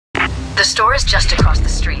The store is just across the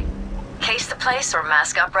street. Case the place or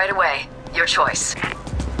mask up right away. Your choice.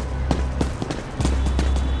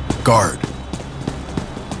 Guard.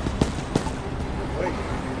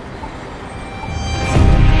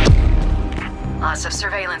 Lots of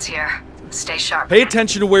surveillance here. Stay sharp. Pay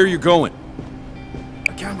attention to where you're going.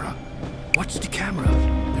 A camera. Watch the camera.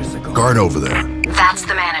 There's a Guard over there. That's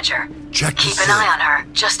the manager. Check Keep the an eye on her,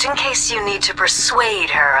 just in case you need to persuade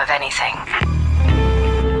her of anything.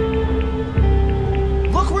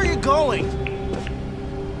 Look where you're going!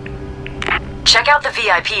 Check out the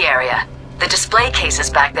VIP area. The display cases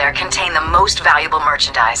back there contain the most valuable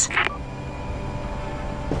merchandise.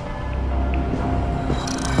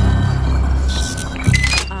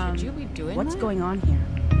 What's going on here?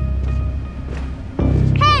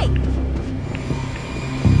 Hey!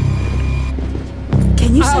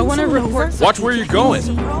 Can you send someone over? Watch where you're going.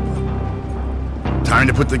 Time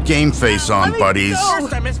to put the game face on, buddies.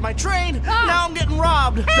 First I missed my train, now I'm getting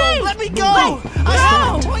robbed! Hey! Don't let me go! I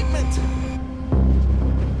have an appointment!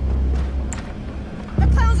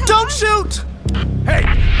 Don't shoot! Hey!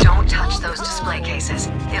 Don't touch those display cases.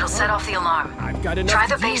 It'll set off the alarm. I've got enough Try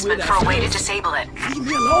to the deal basement with for a after way to this. disable it. Leave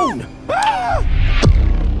me alone! Fuck!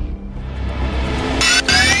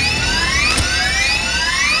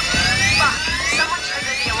 Someone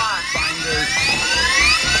triggered the alarm.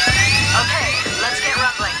 Okay, let's get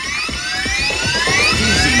rumbling.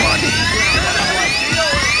 Easy money.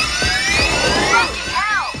 Fucking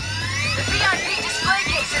hell! The VIP display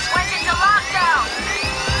cases went into lockdown!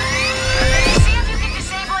 See if you can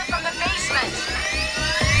disable it from the basement.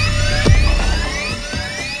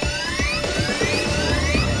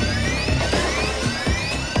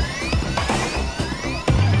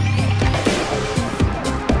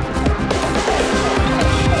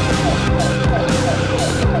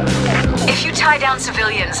 If you tie down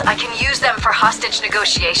civilians, I can use them for hostage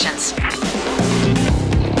negotiations.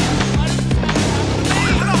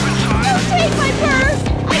 Take my purse!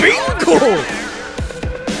 Bingo!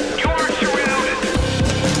 You are surrounded.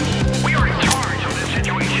 We are in charge of this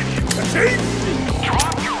situation.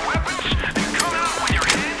 Drop your weapons and come out with your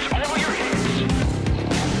hands over your heads.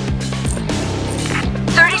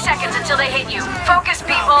 30 seconds until they hit you. Focus,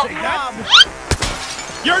 people!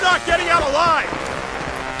 You're not getting out alive!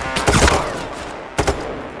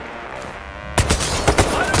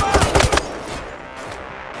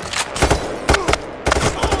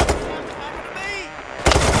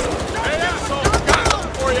 Hey, asshole! Got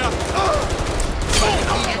something for you!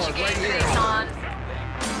 Get your game face on.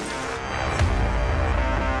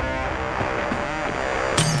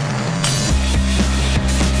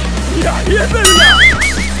 Yeah, better not!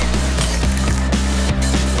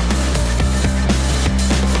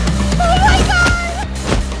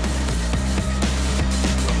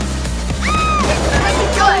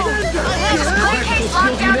 Good! The display case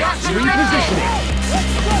lockdown has been lifted!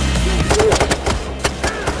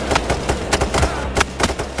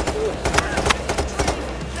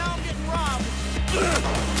 Now I'm getting robbed!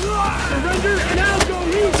 Surrender and I'll go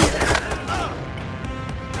easy!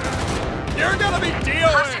 You're gonna be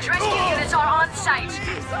dealing! Hostage rescue units are on site.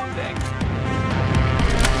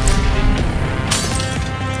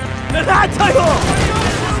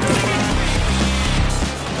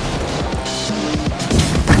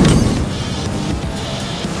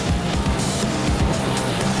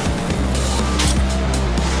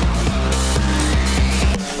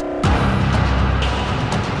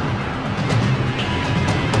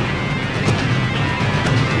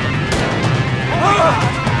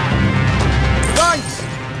 Thanks!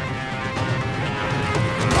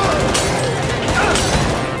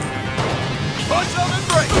 Punch them and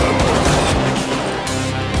break!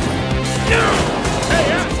 Hey,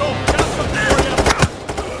 asshole! Got something for you!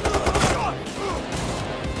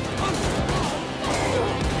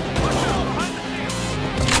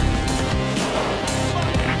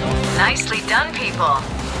 Nicely done, people.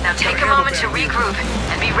 Now take a moment to regroup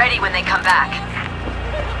and be ready when they come back.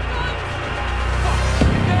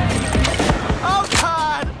 Oh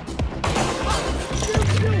God!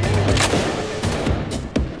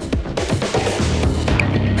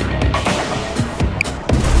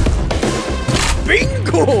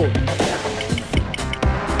 Bingo!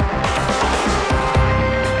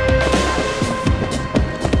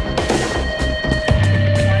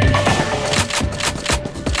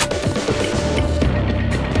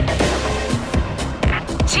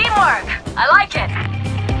 Teamwork! I like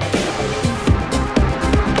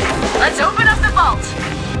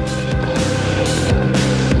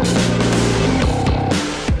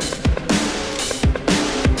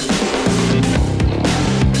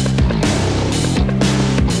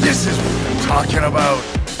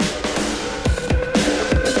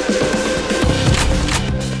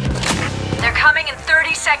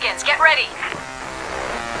seconds. Get ready.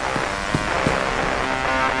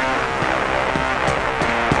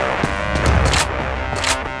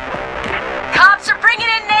 Cops are bringing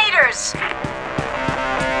in naders.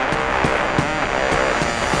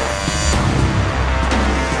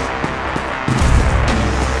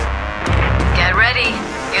 Get ready.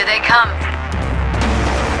 Here they come.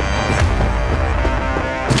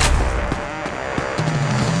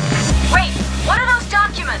 Wait, what are those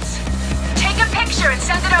documents? Take a picture and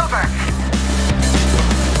send it over.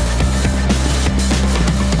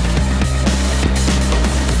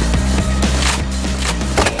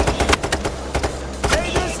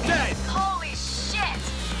 Payda's dead. Holy shit!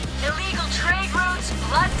 Illegal trade routes,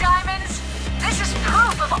 blood diamonds. This is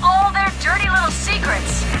proof of all their dirty little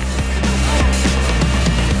secrets.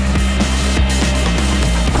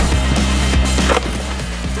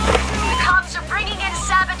 The cops are bringing in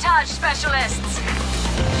sabotage specialists.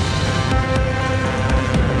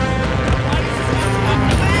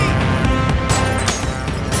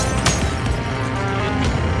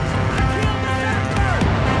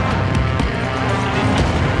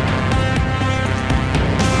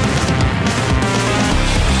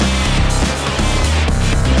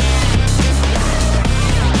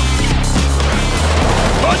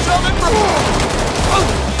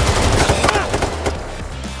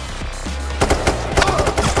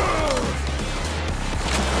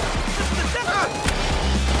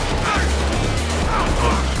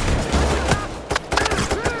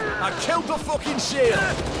 I killed the fucking shield.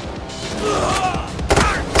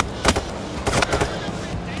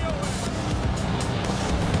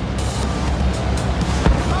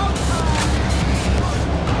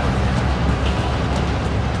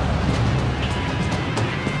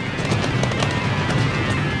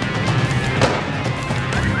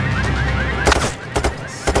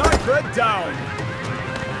 Sniper down.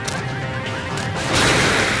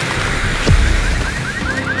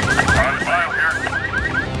 On file here.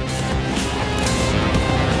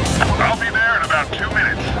 I'll be there in about 2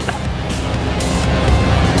 minutes.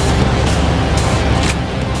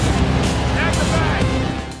 Tag the bag.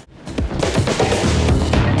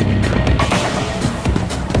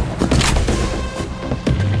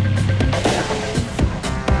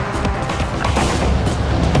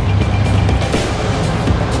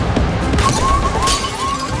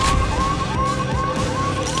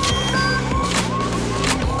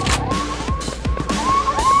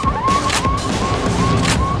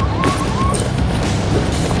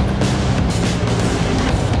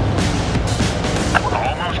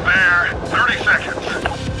 Almost there. 30 seconds.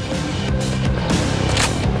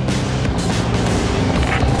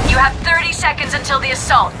 You have 30 seconds until the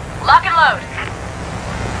assault. Lock and load.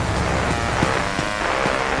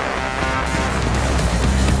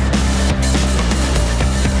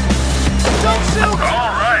 Don't shoot.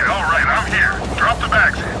 All right, I'm here. Drop the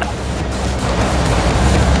bags in.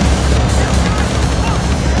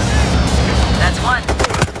 That's one.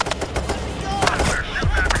 They're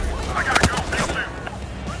shooting at me. I gotta go real soon.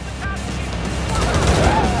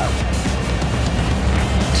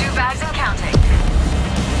 2 bags and counting.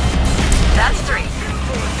 That's 3. You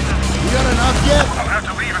got enough yet? I'll have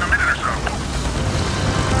to leave in a minute or so.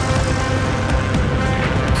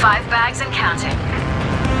 5 bags and counting.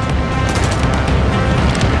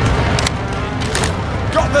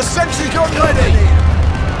 Got the sentry gun ready.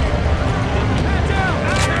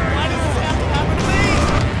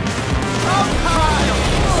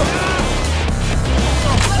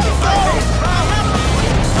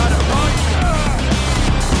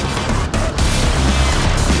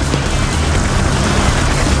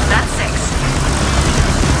 That's 6.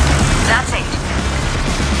 That's 8.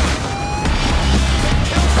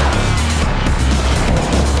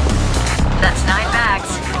 That's 9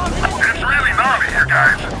 bags. It's really gnarly here,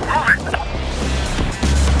 guys. Move it.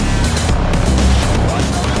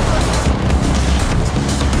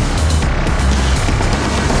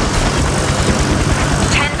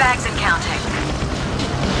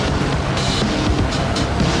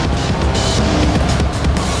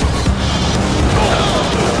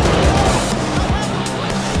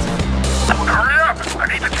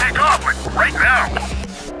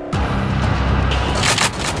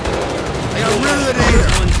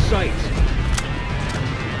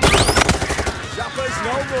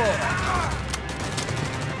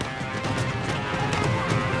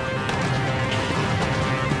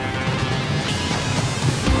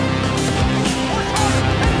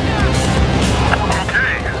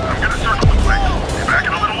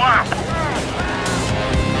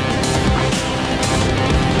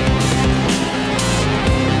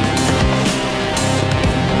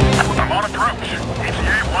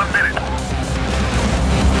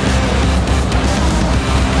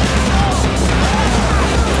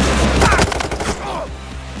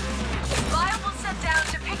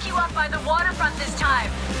 by the waterfront this time.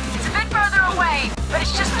 It's a bit further away, but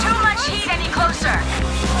it's just too much heat any closer.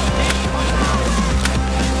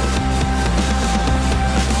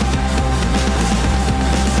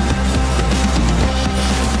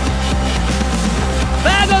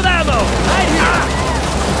 Bag of ammo! Right here!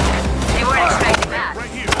 They weren't expecting that.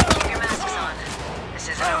 Keep your masks on. This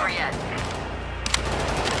isn't over yet.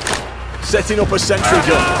 Setting up a sentry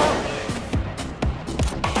gun.